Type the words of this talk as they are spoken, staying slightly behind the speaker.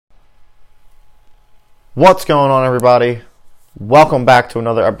What's going on, everybody? Welcome back to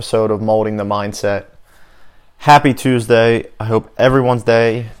another episode of Molding the Mindset. Happy Tuesday. I hope everyone's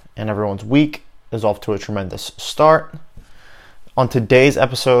day and everyone's week is off to a tremendous start. On today's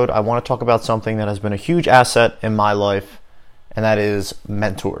episode, I want to talk about something that has been a huge asset in my life, and that is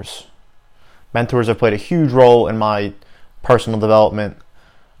mentors. Mentors have played a huge role in my personal development.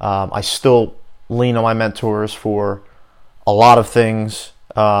 I still lean on my mentors for a lot of things,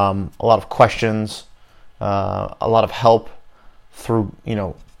 a lot of questions, a lot of help through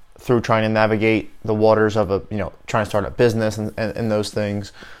trying to navigate the waters of trying to start a business and those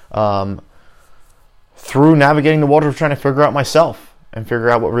things, through navigating the waters of trying to figure out myself and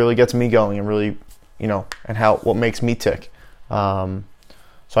figure out what really gets me going and really, and what makes me tick. So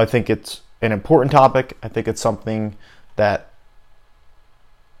I think it's an important topic. I think it's something that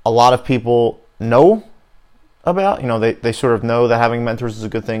a lot of people know about. They sort of know that having mentors is a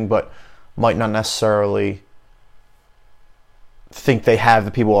good thing, but might not necessarily think they have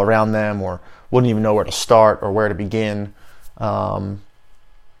the people around them, or wouldn't even know where to start or where to begin. And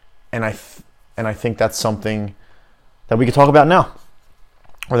I think that's something that we could talk about now,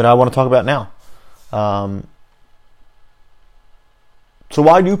 or that I want to talk about now. So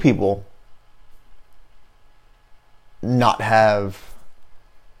why do people not have,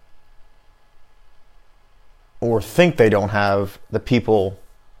 or think they don't have, the people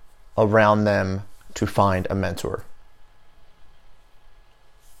around them to find a mentor?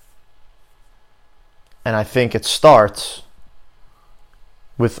 And I think it starts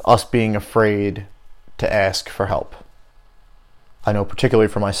with us being afraid to ask for help. I know, particularly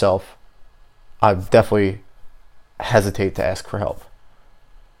for myself, I definitely hesitate to ask for help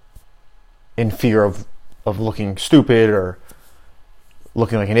in fear of looking stupid or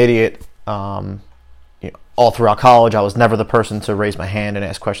looking like an idiot. All throughout college, I was never the person to raise my hand and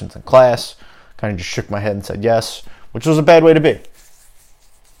ask questions in class. Kind of just shook my head and said yes, which was a bad way to be.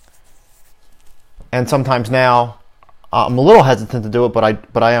 And sometimes now, I'm a little hesitant to do it,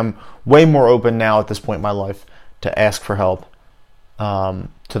 but I am way more open now at this point in my life to ask for help to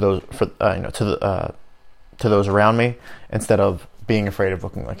those around me, instead of being afraid of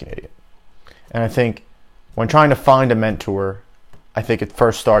looking like an idiot. And I think when trying to find a mentor, I think it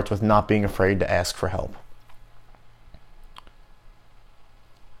first starts with not being afraid to ask for help.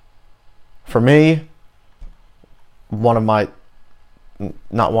 For me, the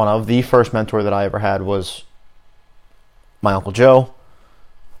first mentor that I ever had was my Uncle Joe.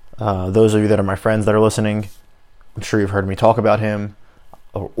 Those of you that are my friends that are listening, I'm sure you've heard me talk about him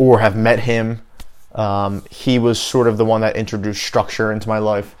or have met him. He was sort of the one that introduced structure into my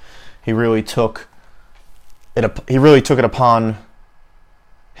life. He really took it upon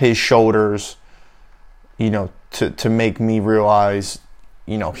his shoulders, to make me realize,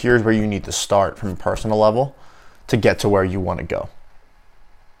 here's where you need to start from a personal level to get to where you want to go.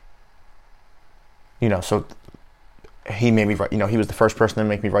 So he made me write, he was the first person to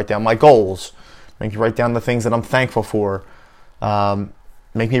make me write down my goals, make me write down the things that I'm thankful for,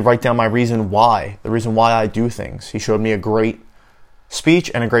 make me write down the reason why I do things. He showed me a great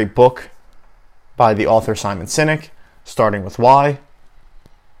speech and a great book by the author Simon Sinek, Starting with Why.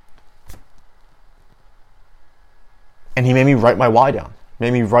 And he made me write my why down.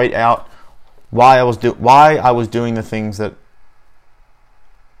 Made me write out why I was doing the things that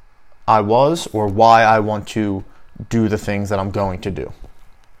I was, or why I want to do the things that I'm going to do.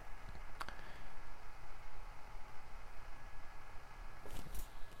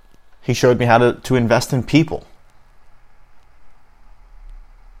 He showed me how to invest in people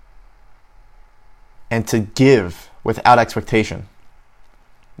and to give without expectation,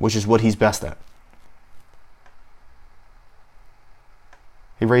 which is what he's best at.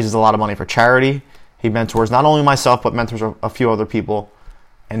 He raises a lot of money for charity. He mentors not only myself, but mentors a few other people,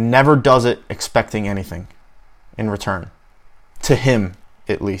 and never does it expecting anything in return. To him,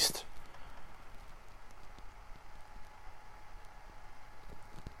 at least.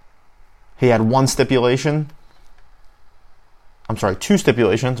 He had two stipulations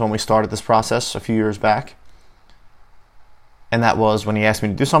when we started this process a few years back. And that was, when he asked me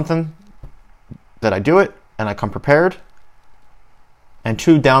to do something, that I do it and I come prepared. And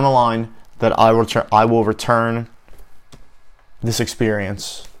 2, down the line, that I will return this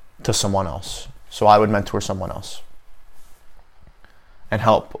experience to someone else. So I would mentor someone else and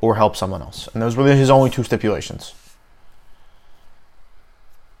help someone else. And those were his only 2 stipulations.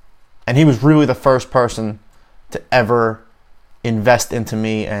 And he was really the first person to ever invest into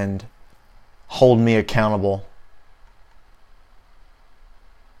me and hold me accountable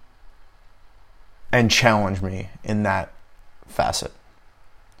and challenge me in that facet.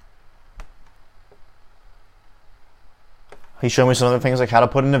 He showed me some other things like how to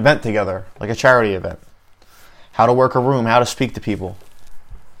put an event together, like a charity event, how to work a room, how to speak to people,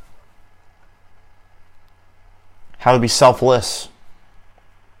 how to be selfless.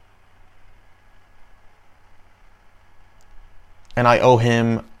 And I owe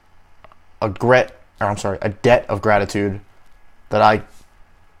him a debt of gratitude that I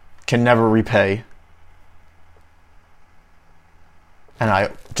can never repay. And I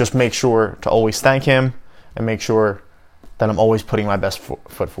just make sure to always thank him and make sure that I'm always putting my best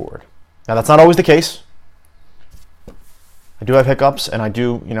foot forward. Now, that's not always the case. I do have hiccups, and I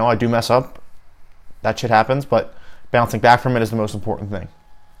do mess up. That shit happens, but bouncing back from it is the most important thing.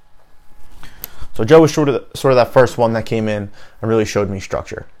 So Joe was sort of that first one that came in and really showed me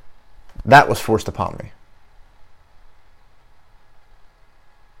structure. That was forced upon me.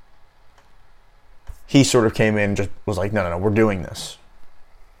 He sort of came in and just was like, no, we're doing this.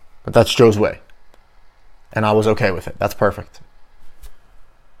 But that's Joe's way. And I was okay with it. That's perfect.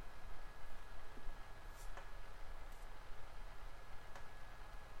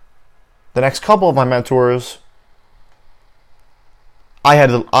 The next couple of my mentors, I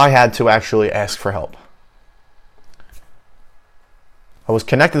had to actually ask for help. I was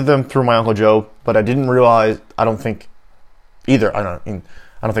connected to them through my Uncle Joe, but I didn't realize, I don't think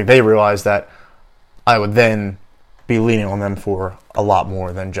they realized that I would then be leaning on them for a lot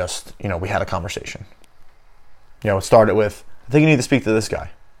more than just, we had a conversation. It started with, I think you need to speak to this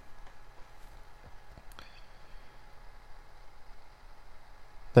guy.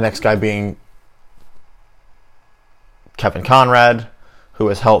 The next guy being Kevin Conrad, who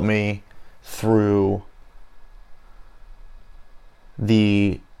has helped me through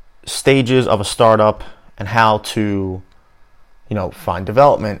the stages of a startup and how to, find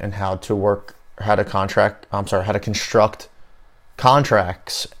development and how to construct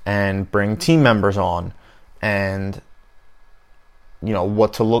contracts and bring team members on and,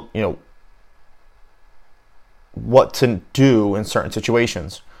 what to do in certain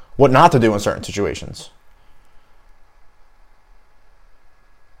situations, what not to do in certain situations.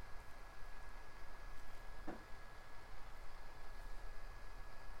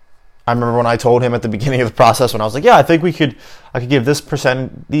 I remember when I told him at the beginning of the process, when I was like, yeah, I think I could give these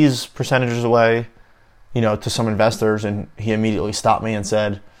percentages away, to some investors. And he immediately stopped me and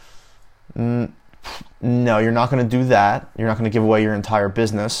said, no, you're not going to do that. You're not going to give away your entire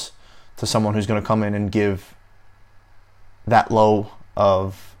business to someone who's going to come in and give that low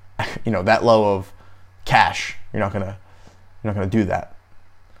of cash. You're not going to do that.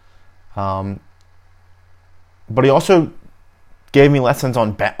 But he also gave me lessons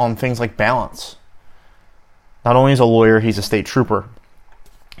on things like balance. Not only is he a lawyer, he's a state trooper.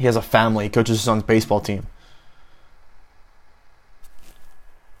 He has a family. He coaches his son's baseball team.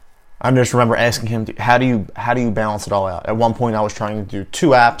 I just remember asking him, how do you balance it all out? At one point, I was trying to do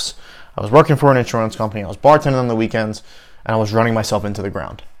 2 apps. I was working for an insurance company. I was bartending on the weekends, and I was running myself into the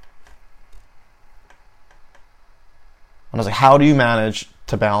ground. And I was like, how do you manage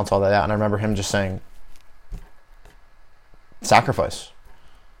to balance all that out? And I remember him just saying, sacrifice.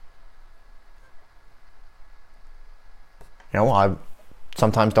 I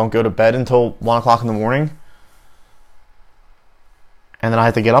sometimes don't go to bed until 1 o'clock in the morning, and then I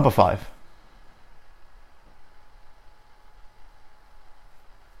have to get up at 5.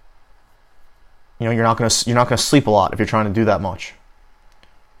 You're not gonna sleep a lot if you're trying to do that much,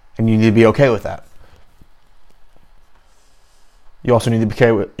 and you need to be okay with that. You also need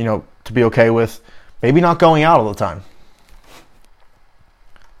to be okay with maybe not going out all the time.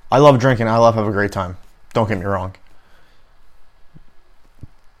 I love drinking. I love having a great time. Don't get me wrong.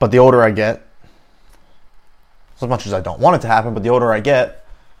 But the older I get, as much as I don't want it to happen, but the older I get,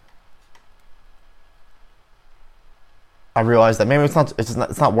 I realize that maybe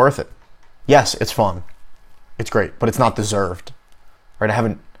it's not worth it. Yes, it's fun. It's great, but it's not deserved. Right? I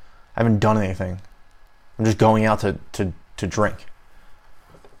haven't done anything. I'm just going out to drink.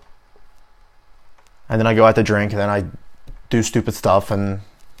 And then I go out to drink, and then I do stupid stuff, and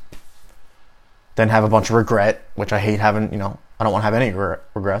then have a bunch of regret, which I hate having, I don't want to have any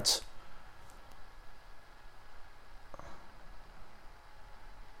regrets.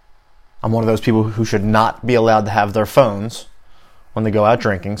 I'm one of those people who should not be allowed to have their phones when they go out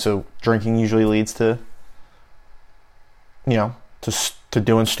drinking. So drinking usually leads to, to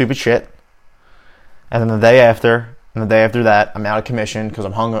doing stupid shit. And then the day after that, I'm out of commission because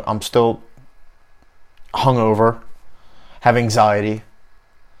I'm still hungover, have anxiety.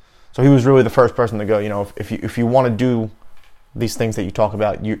 So he was really the first person to go, if you want to do these things that you talk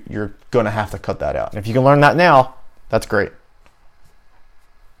about, you're going to have to cut that out. And if you can learn that now, that's great.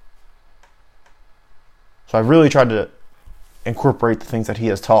 So I really tried to incorporate the things that he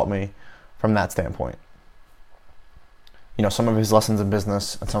has taught me from that standpoint. You know, some of his lessons in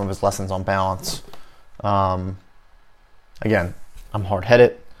business and some of his lessons on balance. Again, I'm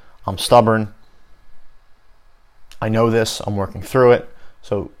hard-headed. I'm stubborn. I know this. I'm working through it.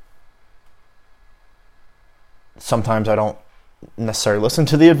 So sometimes I don't necessarily listen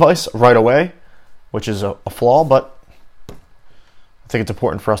to the advice right away, which is a flaw, but I think it's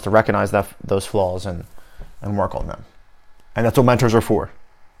important for us to recognize those flaws and work on them. And that's what mentors are for,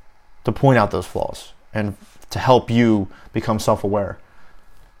 to point out those flaws and to help you become self-aware.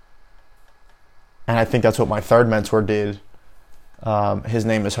 And I think that's what my third mentor did. His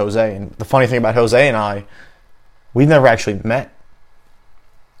name is Jose. And the funny thing about Jose and I, we've never actually met.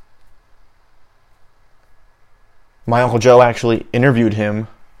 My Uncle Joe actually interviewed him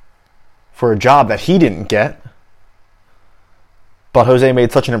for a job that he didn't get. But Jose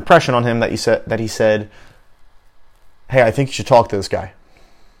made such an impression on him that he said, hey, I think you should talk to this guy.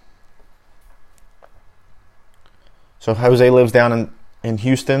 So Jose lives down in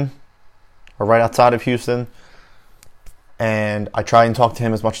Houston, or right outside of Houston. And I try and talk to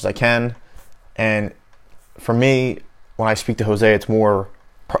him as much as I can. And for me, when I speak to Jose, it's more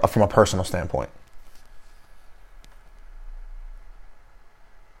from a personal standpoint.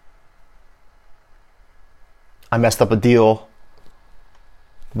 I messed up a deal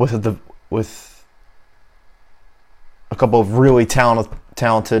with a couple of really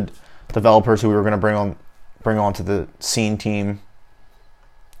talented developers who we were going to bring on to the Scene team.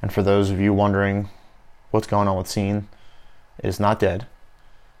 And for those of you wondering what's going on with Scene, it is not dead.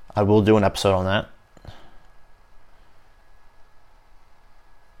 I will do an episode on that.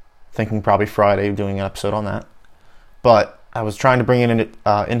 Thinking probably Friday, doing an episode on that. But I was trying to bring in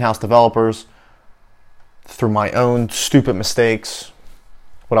in-house developers through my own stupid mistakes.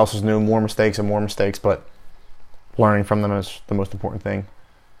 What else is new? More mistakes and more mistakes, but learning from them is the most important thing.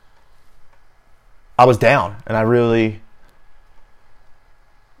 I was down, and I really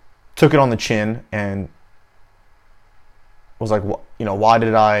took it on the chin and was like, you know, why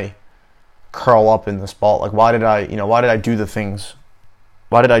did I curl up in this ball? Like, why did I do the things?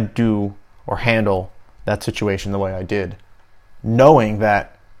 Why did I do or handle that situation the way I did? Knowing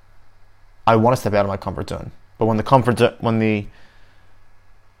that I want to step out of my comfort zone. But when the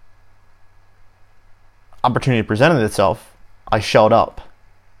opportunity presented itself, I showed up.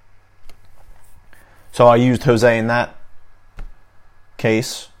 So I used Jose in that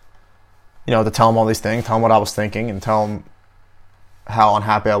case, you know, to tell him all these things, tell him what I was thinking, and tell him how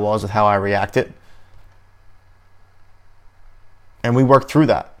unhappy I was with how I reacted. And we worked through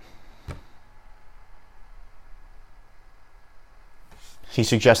that. He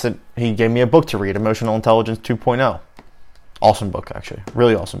gave me a book to read, Emotional Intelligence 2.0. Awesome book, actually.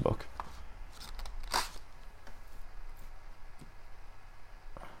 Really awesome book.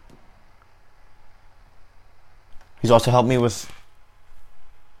 He's also helped me with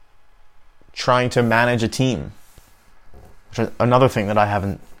trying to manage a team, which is another thing that I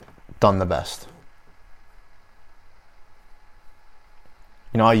haven't done the best.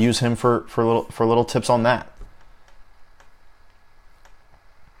 You know, I use him for little tips on that.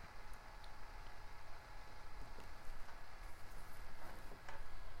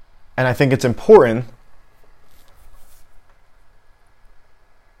 And I think it's important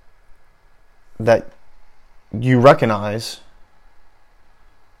that you recognize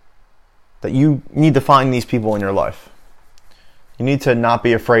that you need to find these people in your life. You need to not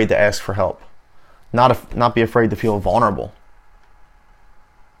be afraid to ask for help. Not be afraid to feel vulnerable.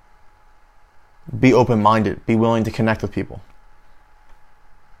 Be open-minded. Be willing to connect with people.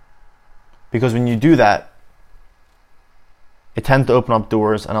 Because when you do that, it tends to open up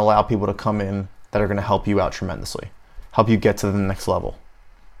doors and allow people to come in that are going to help you out tremendously. Help you get to the next level.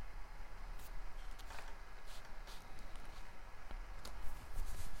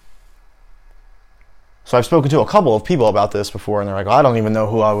 So I've spoken to a couple of people about this before, and they're like, I don't even know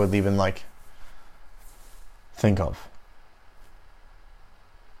who I would even think of.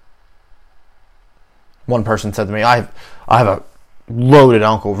 One person said to me, I have a loaded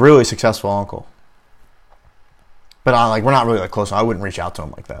uncle, really successful uncle. But we're not really close. I wouldn't reach out to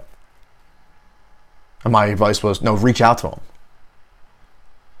him like that. And my advice was, no, reach out to him.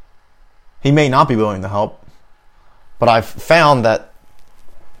 He may not be willing to help, but I've found that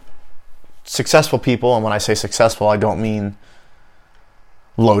successful people, and when I say successful, I don't mean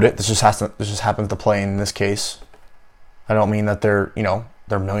loaded. This just happens to play in this case. I don't mean that they're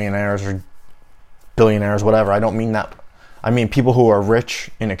millionaires or billionaires, whatever. I don't mean that. I mean people who are rich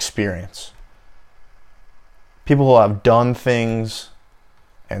in experience. People who have done things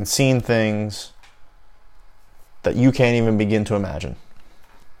and seen things that you can't even begin to imagine.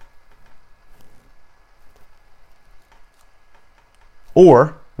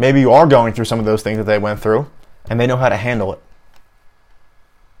 Or maybe you are going through some of those things that they went through, and they know how to handle it.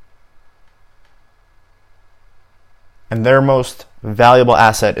 And their most valuable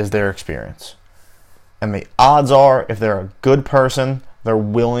asset is their experience. And the odds are, if they're a good person, they're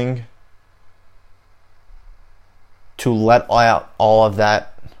willing to let out all of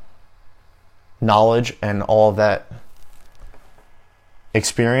that knowledge and all of that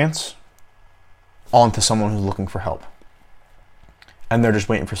experience onto someone who's looking for help. And they're just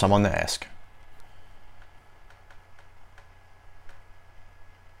waiting for someone to ask.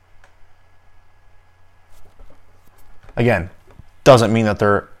 Again, doesn't mean that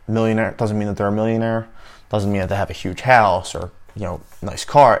they're a millionaire. Doesn't mean that they're a millionaire. Doesn't mean that they have a huge house or, nice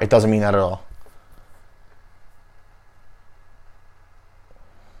car. It doesn't mean that at all.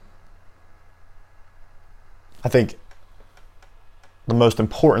 I think the most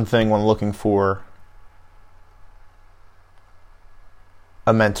important thing when looking for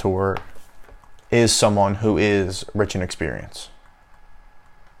a mentor is someone who is rich in experience.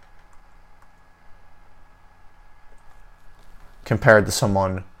 Compared to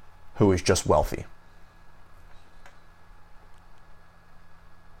someone who is just wealthy.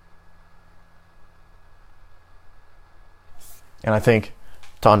 And I think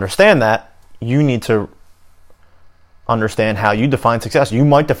to understand that, you need to understand how you define success. You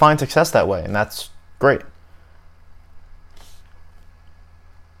might define success that way, and that's great.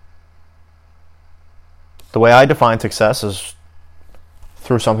 The way I define success is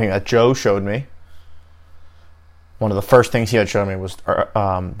through something that Joe showed me. One of the first things he had shown me was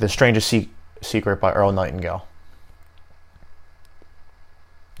The Strangest Secret by Earl Nightingale.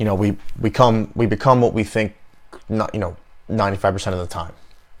 We become what we think, 95% of the time.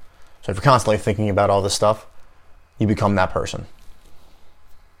 So if you're constantly thinking about all this stuff, you become that person.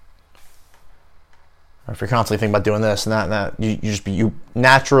 Or if you're constantly thinking about doing this and that, you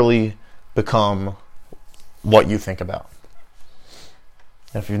naturally become what you think about.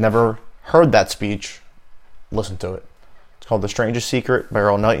 And if you've never heard that speech, listen to it. It's called The Strangest Secret by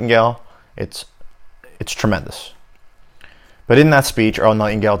Earl Nightingale. It's tremendous. But in that speech, Earl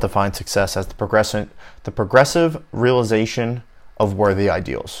Nightingale defines success as the progressive realization of worthy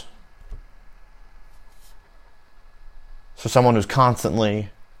ideals. So someone who's constantly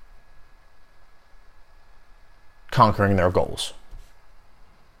conquering their goals.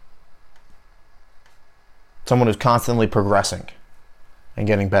 Someone who's constantly progressing and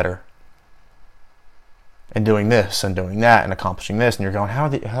getting better. And doing this and doing that and accomplishing this, and you're going, how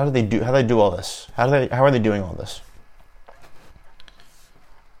do they do all this? How are they doing all this?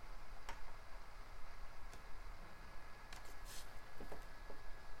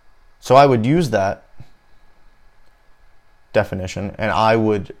 So I would use that definition, and I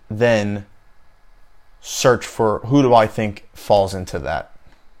would then search for who do I think falls into that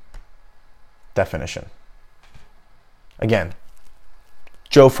definition. Again,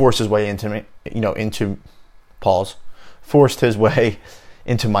 Joe forced his way into me, forced his way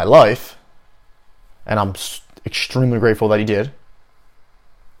into my life, and I'm extremely grateful that he did.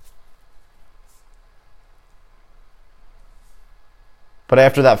 But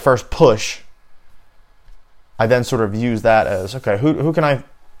after that first push, I then sort of use that as, okay, who can I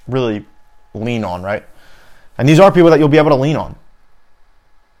really lean on, right? And these are people that you'll be able to lean on.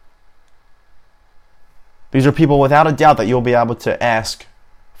 These are people without a doubt that you'll be able to ask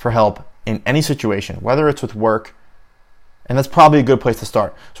for help in any situation, whether it's with work, and that's probably a good place to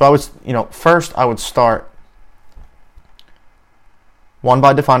start. So I would, first I would start, one,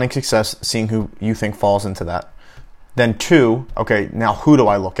 by defining success, seeing who you think falls into that. Then two, okay, now who do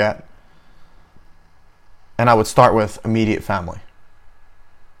I look at? And I would start with immediate family.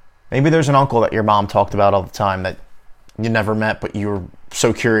 Maybe there's an uncle that your mom talked about all the time that you never met, but you were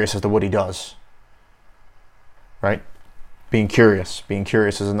so curious as to what he does. Right? Being curious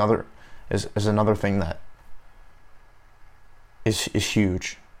is another thing that is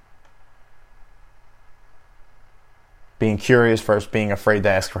huge. Being curious versus being afraid to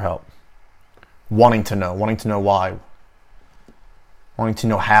ask for help. Wanting to know why. Wanting to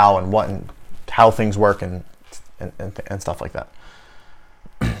know how and what and how things work and stuff like that.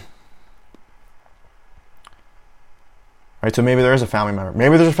 Right, so maybe there is a family member.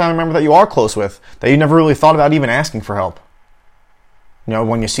 Maybe there's a family member that you are close with that you never really thought about even asking for help.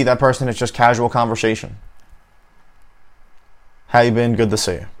 When you see that person, it's just casual conversation. How you been? Good to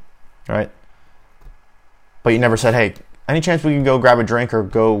see you. Right? But you never said, hey, any chance we can go grab a drink or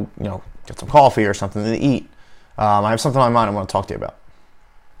go, get some coffee or something to eat? I have something on my mind I want to talk to you about.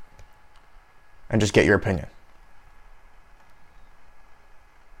 And just get your opinion.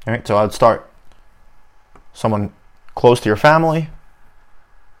 All right, so I'd start someone close to your family,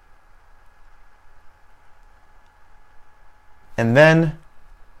 and then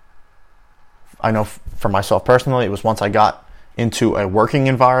I know for myself personally, it was once I got into a working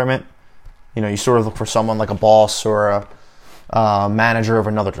environment. You sort of look for someone like a boss or a manager of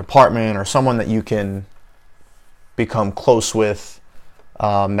another department, or someone that you can become close with,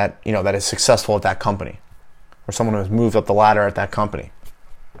 that is successful at that company, or someone who has moved up the ladder at that company.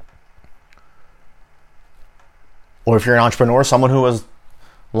 Or if you're an entrepreneur, someone who has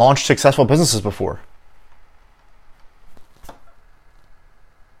launched successful businesses before.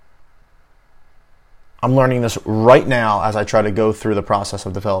 I'm learning this right now as I try to go through the process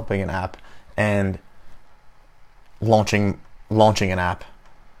of developing an app and launching an app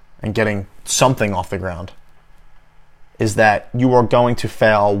and getting something off the ground, is that you are going to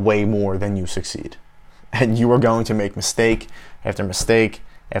fail way more than you succeed. And you are going to make mistake after mistake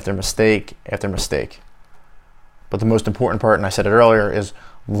after mistake after mistake. But the most important part, and I said it earlier, is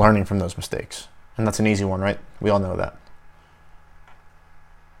learning from those mistakes. And that's an easy one, right? We all know that.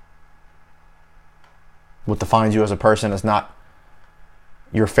 What defines you as a person is not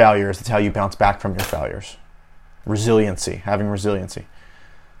your failures, it's how you bounce back from your failures. Resiliency, having resiliency.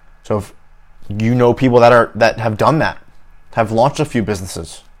 So if you know people that have done that, have launched a few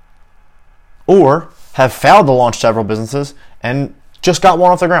businesses, or have failed to launch several businesses and just got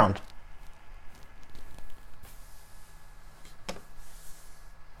one off the ground.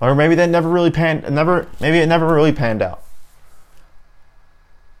 Or maybe it never really panned out.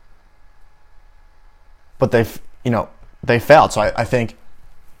 But they failed. So I think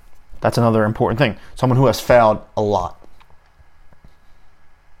that's another important thing. Someone who has failed a lot.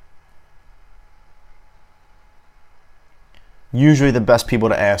 Usually the best people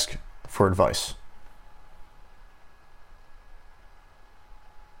to ask for advice.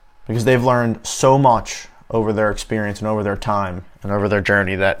 Because they've learned so much over their experience and over their time and over their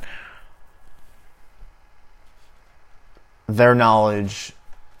journey that their knowledge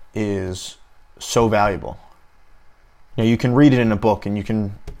is so valuable. You can read it in a book, and you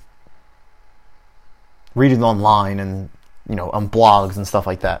can read it online and on blogs and stuff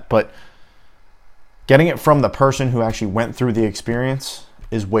like that, but getting it from the person who actually went through the experience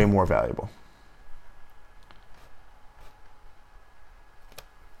is way more valuable.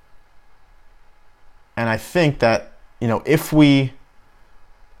 And I think that, if we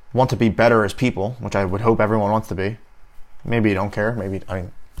want to be better as people, which I would hope everyone wants to be, maybe you don't care,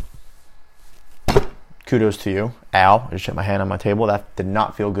 kudos to you. Ow, I just hit my hand on my table. That did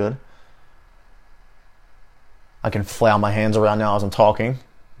not feel good. I can flail my hands around now as I'm talking.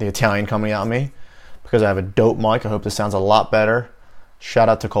 The Italian coming out of me. Because I have a dope mic. I hope this sounds a lot better. Shout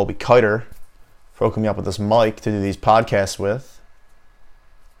out to Colby Kiter for hooking me up with this mic to do these podcasts with.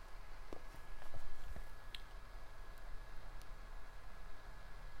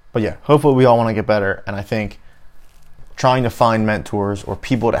 But yeah, hopefully we all want to get better. And I think trying to find mentors or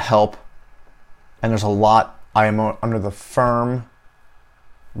people to help, and there's a lot, I am under the firm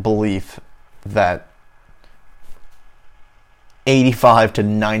belief that 85 to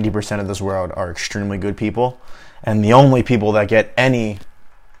 90% of this world are extremely good people, and the only people that get any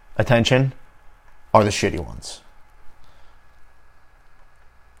attention are the shitty ones.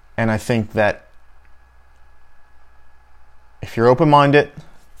 And I think that if you're open-minded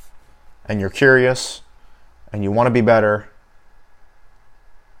and you're curious and you want to be better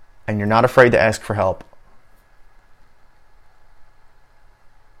and you're not afraid to ask for help,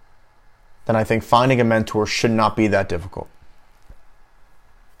 then I think finding a mentor should not be that difficult.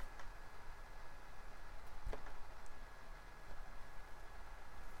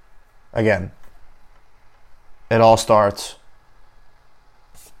 Again, it all starts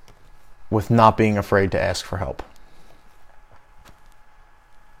with not being afraid to ask for help.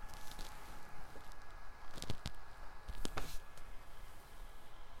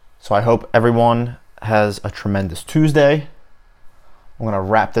 So I hope everyone has a tremendous Tuesday. I'm going to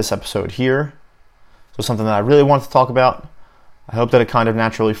wrap this episode here. So something that I really wanted to talk about. I hope that it kind of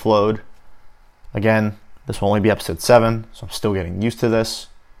naturally flowed. Again, this will only be episode 7, so I'm still getting used to this.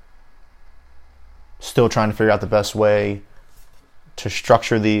 Still trying to figure out the best way to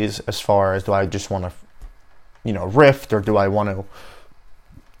structure these, as far as, do I just want to, riff, or do I want to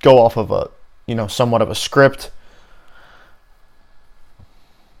go off of a, somewhat of a script.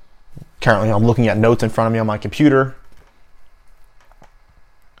 Currently, I'm looking at notes in front of me on my computer.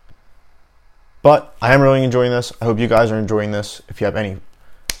 But I am really enjoying this. I hope you guys are enjoying this. If you have any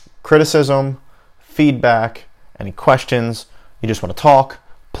criticism, feedback, any questions, you just want to talk,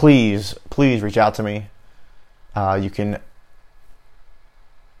 please reach out to me. You can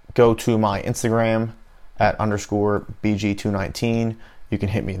go to my Instagram at _BG219. You can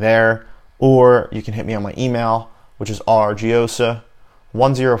hit me there, or you can hit me on my email, which is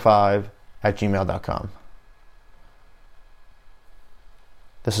rgiosa105@gmail.com.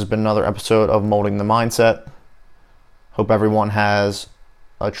 This has been another episode of Molding the Mindset. Hope everyone has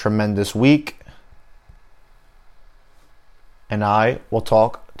a tremendous week, and I will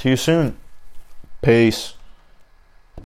talk to you soon. Peace.